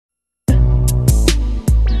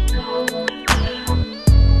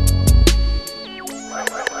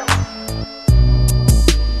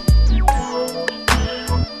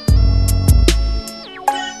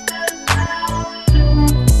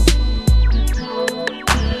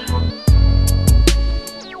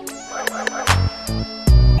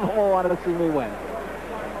want to see me win.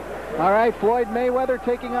 All right, Floyd Mayweather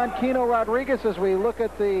taking on Kino Rodriguez as we look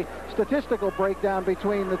at the statistical breakdown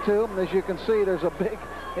between the two. And as you can see, there's a big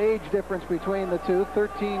age difference between the two,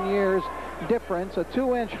 13 years difference. A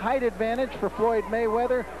 2-inch height advantage for Floyd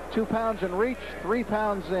Mayweather, 2 pounds in reach, 2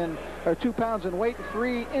 pounds in weight,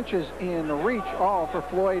 3 inches in reach, all for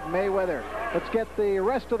Floyd Mayweather. Let's get the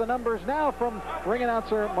rest of the numbers now from ring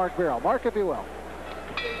announcer Mark Birrell. Mark, if you will.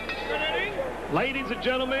 Ladies and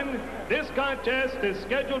gentlemen, this contest is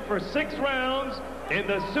scheduled for 6 rounds in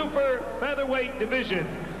the super featherweight division.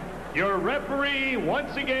 Your referee,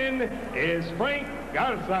 once again, is Frank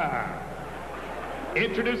Garza.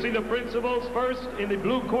 Introducing the principals, first in the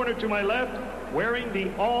blue corner to my left, wearing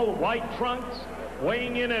the all-white trunks,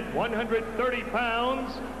 weighing in at 130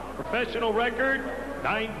 pounds, professional record,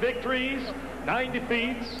 9 victories, 9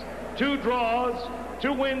 defeats, 2 draws,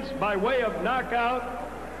 2 wins by way of knockout.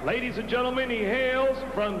 Ladies and gentlemen, he hails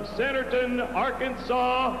from Centerton,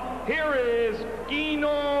 Arkansas. Here is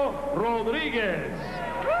Kino Rodriguez.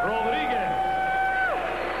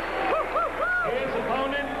 His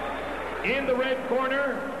opponent in the red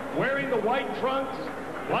corner, wearing the white trunks,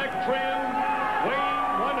 black trim, weighing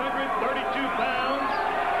 132 pounds.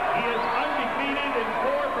 He is undefeated in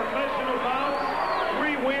 4 professional bouts,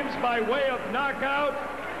 3 wins by way of knockout.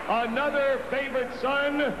 Another favorite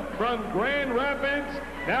son from Grand Rapids,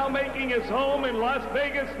 now making his home in Las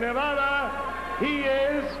Vegas, Nevada. He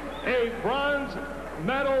is a bronze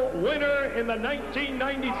medal winner in the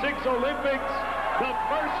 1996 Olympics, the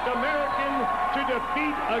first American to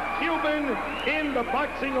defeat a Cuban in the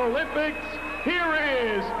boxing Olympics. Here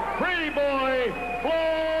is pretty boy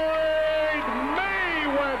Floyd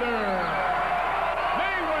Mayweather.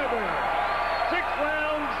 6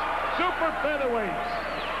 rounds, super featherweights.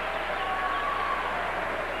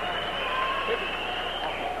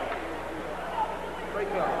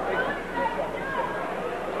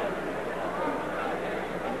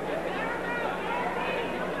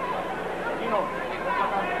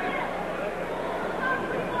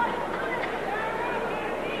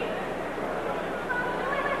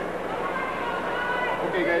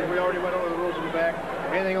 Okay, guys, we already went over the rules in the back.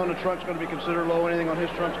 Anything on the trunk's going to be considered low. Anything on his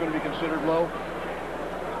trunk's going to be considered low.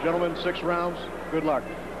 Gentlemen, 6 rounds. Good luck.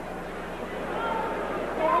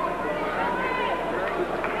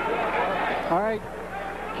 All right,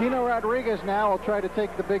 Kino Rodriguez now will try to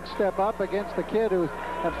take the big step up against the kid who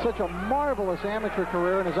had such a marvelous amateur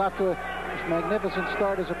career and is off to a magnificent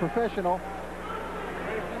start as a professional.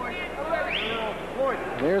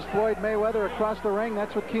 There's Floyd Mayweather across the ring.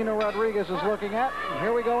 That's what Kino Rodriguez is looking at. And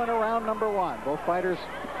here we go into round number 1. Both fighters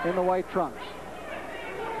in the white trunks.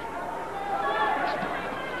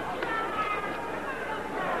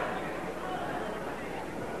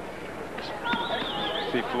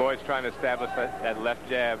 See, Floyd's trying to establish that left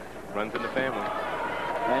jab. Runs in the family.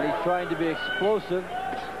 And he's trying to be explosive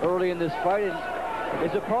early in this fight. And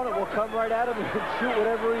his opponent will come right at him and shoot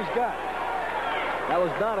whatever he's got. That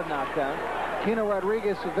was not a knockdown. Kino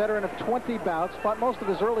Rodriguez, a veteran of 20 bouts, fought most of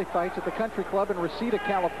his early fights at the Country Club in Reseda,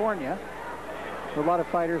 California. A lot of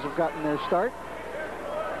fighters have gotten their start.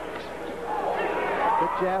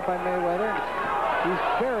 Good jab by Mayweather. He's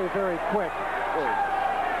very, very quick.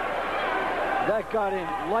 That got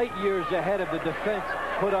in light years ahead of the defense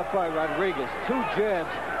put up by Rodriguez. 2 jabs.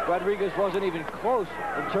 Rodriguez wasn't even close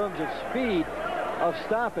in terms of speed of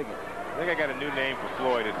stopping it. I think I got a new name for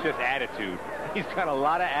Floyd. It's just attitude. He's got a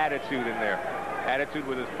lot of attitude in there. Attitude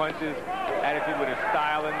with his punches, attitude with his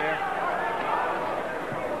style in there.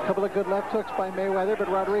 A couple of good left hooks by Mayweather, but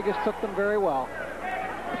Rodriguez took them very well.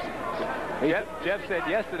 Jeff said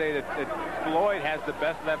yesterday that Floyd has the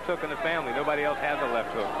best left hook in the family. Nobody else has a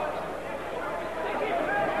left hook.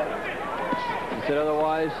 He said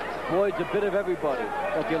otherwise, Floyd's a bit of everybody.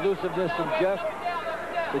 Got the elusiveness from Jeff,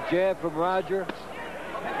 the jab from Roger.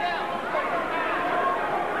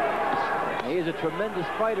 He is a tremendous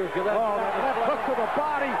fighter. If you let left hook to the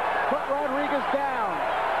body, put Rodriguez down.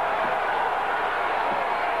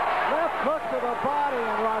 Left hook to the body,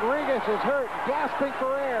 and Rodriguez is hurt, gasping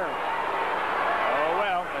for air. Oh,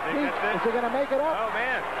 well, I think that's it. Is he going to make it up? Oh,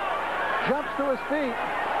 man. Jumps to his feet.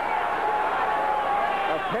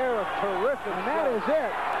 A pair of terrific. And that is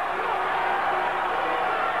it.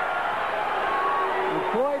 And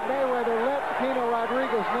Floyd Mayweather let Kino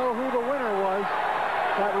Rodriguez know who the winner was.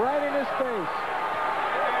 Got right in his face.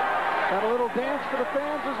 Got a little dance for the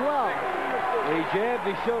fans as well. He jabbed,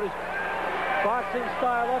 he showed his boxing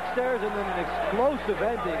style upstairs, and then an explosive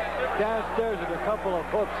ending downstairs with a couple of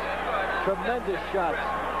hooks. Tremendous shots.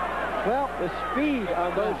 Well, the speed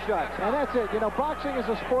on those shots. And that's it. You know, boxing is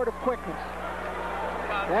a sport of quickness.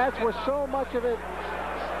 That's where so much of it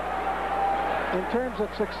in terms of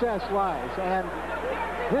success lies. And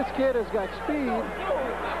this kid has got speed,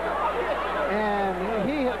 and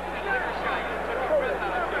he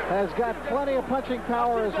has got plenty of punching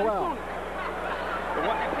power as well.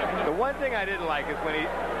 The one thing I didn't like is when he...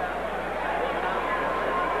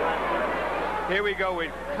 Here we go. He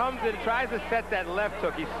comes in, tries to set that left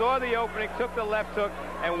hook. He saw the opening, took the left hook,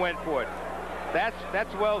 and went for it.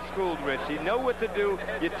 That's well schooled, Rich. You know what to do.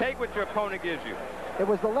 You take what your opponent gives you. It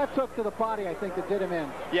was the left hook to the body, I think, that did him in.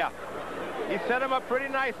 Yeah. He set him up pretty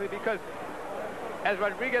nicely because as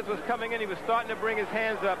Rodriguez was coming in, he was starting to bring his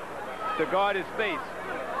hands up to guard his face.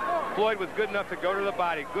 Floyd was good enough to go to the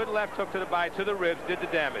body. Good left hook to the body, to the ribs, did the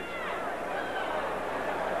damage.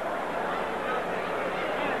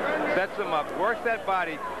 Sets him up, works that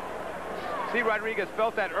body. See, Rodriguez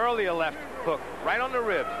felt that earlier left hook, right on the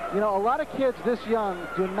ribs. You know, a lot of kids this young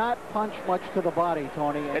do not punch much to the body,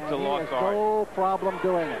 Tony. It's a lost art. No problem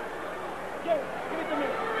doing it.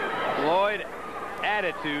 Floyd,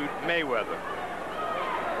 attitude, Mayweather.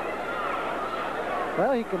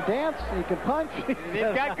 Well, he can dance, he can punch. He's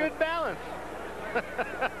got good balance.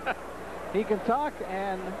 He can talk,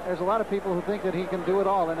 and there's a lot of people who think that he can do it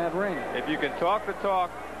all in that ring. If you can talk the talk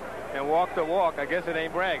and walk the walk, I guess it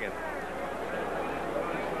ain't bragging.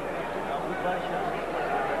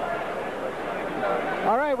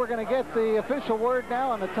 All right, we're going to get the official word now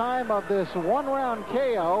on the time of this one-round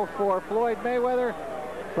KO for Floyd Mayweather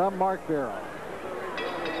from Mark Barrow.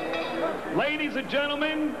 Ladies and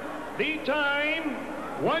gentlemen, the time,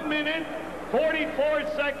 1 minute, 44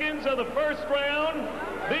 seconds of the first round.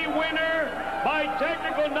 The winner by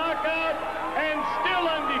technical knockout and still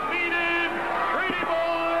undefeated, Pretty Boy